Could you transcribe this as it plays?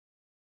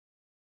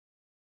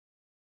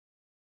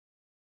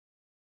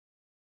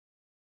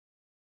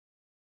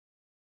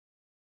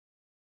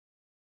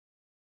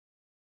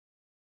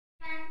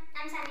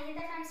I am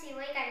Sannihitha from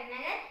SEVA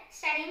Karimnagar,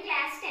 studying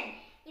class 10.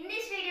 In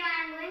this video, I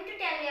am going to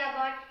tell you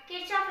about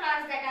Kirchoff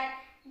laws, that are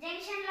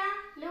junction law,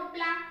 loop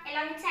law,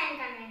 along with sign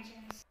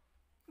conventions.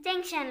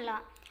 Junction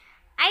law.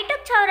 I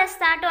took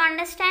Chaurasta to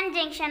understand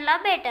junction law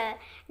better.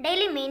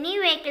 Daily many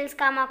vehicles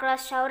come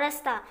across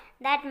Chaurasta.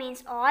 That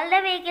means all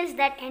the vehicles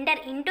that enter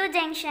into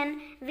junction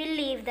will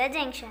leave the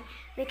junction.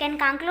 We can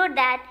conclude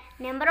that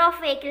number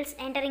of vehicles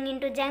entering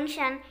into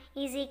junction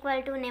is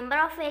equal to number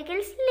of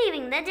vehicles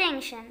leaving the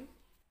junction.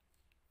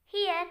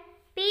 Here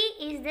P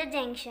is the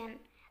junction.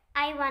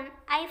 I1,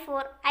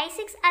 I4,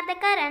 I6 are the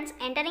currents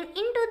entering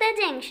into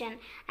the junction,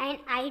 and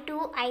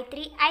I2,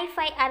 I3,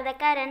 I5 are the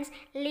currents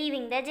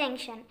leaving the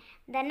junction.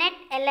 The net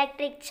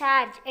electric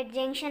charge at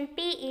junction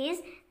P is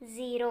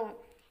 0.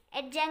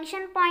 At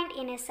junction point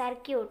in a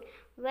circuit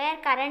where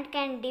current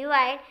can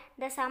divide,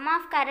 the sum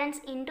of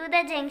currents into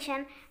the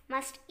junction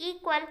must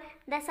equal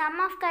the sum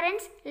of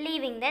currents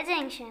leaving the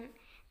junction.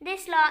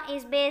 This law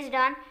is based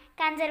on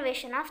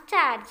conservation of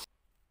charge.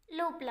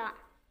 Loop law.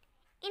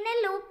 In a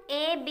loop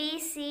A, B,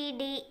 C,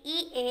 D,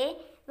 E, A,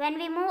 when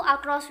we move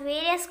across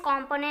various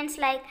components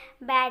like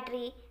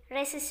battery,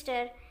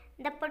 resistor,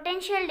 the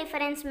potential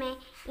difference may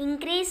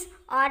increase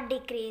or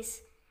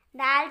decrease.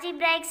 The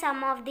algebraic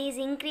sum of these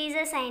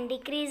increases and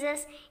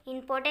decreases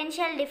in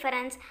potential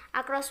difference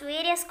across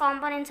various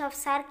components of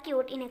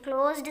circuit in a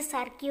closed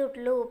circuit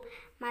loop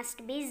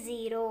must be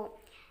 0.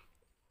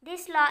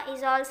 This law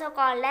is also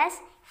called as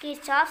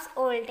Kirchoff's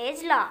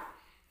voltage law.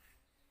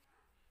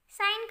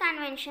 Sign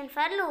convention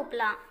for loop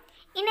law.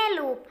 In a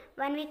loop,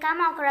 when we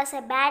come across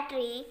a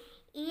battery,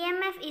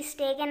 EMF is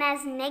taken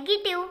as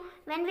negative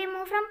when we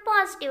move from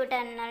positive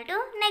terminal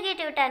to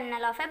negative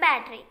terminal of a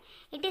battery.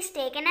 It is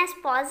taken as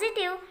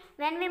positive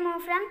when we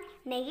move from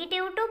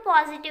negative to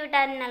positive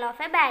terminal of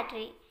a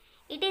battery.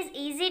 It is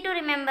easy to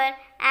remember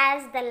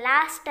as the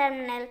last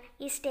terminal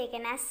is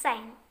taken as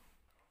sign.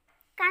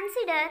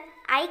 Consider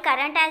I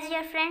current as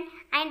your friend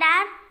and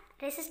R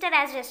resistor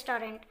as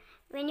restaurant.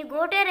 When you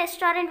go to a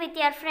restaurant with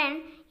your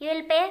friend, you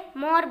will pay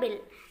more bill,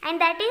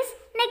 and that is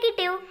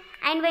negative.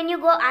 And when you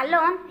go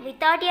alone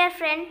without your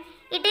friend,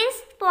 it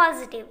is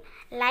positive.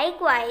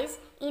 Likewise,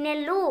 in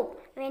a loop,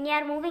 when you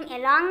are moving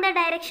along the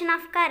direction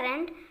of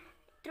current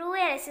through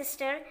a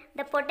resistor,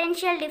 the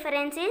potential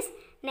difference is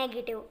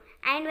negative.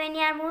 And when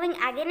you are moving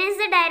against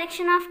the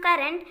direction of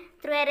current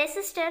through a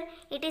resistor,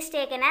 it is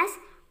taken as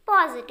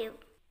positive.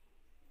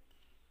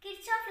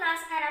 Kirchoff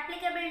laws are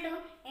applicable to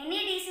any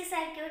DC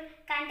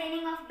circuit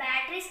containing of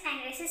batteries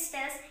and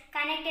resistors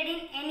connected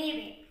in any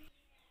way.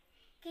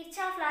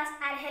 Kirchoff laws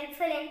are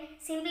helpful in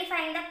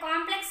simplifying the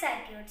complex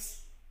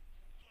circuits.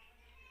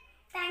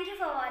 Thank you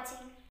for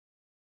watching.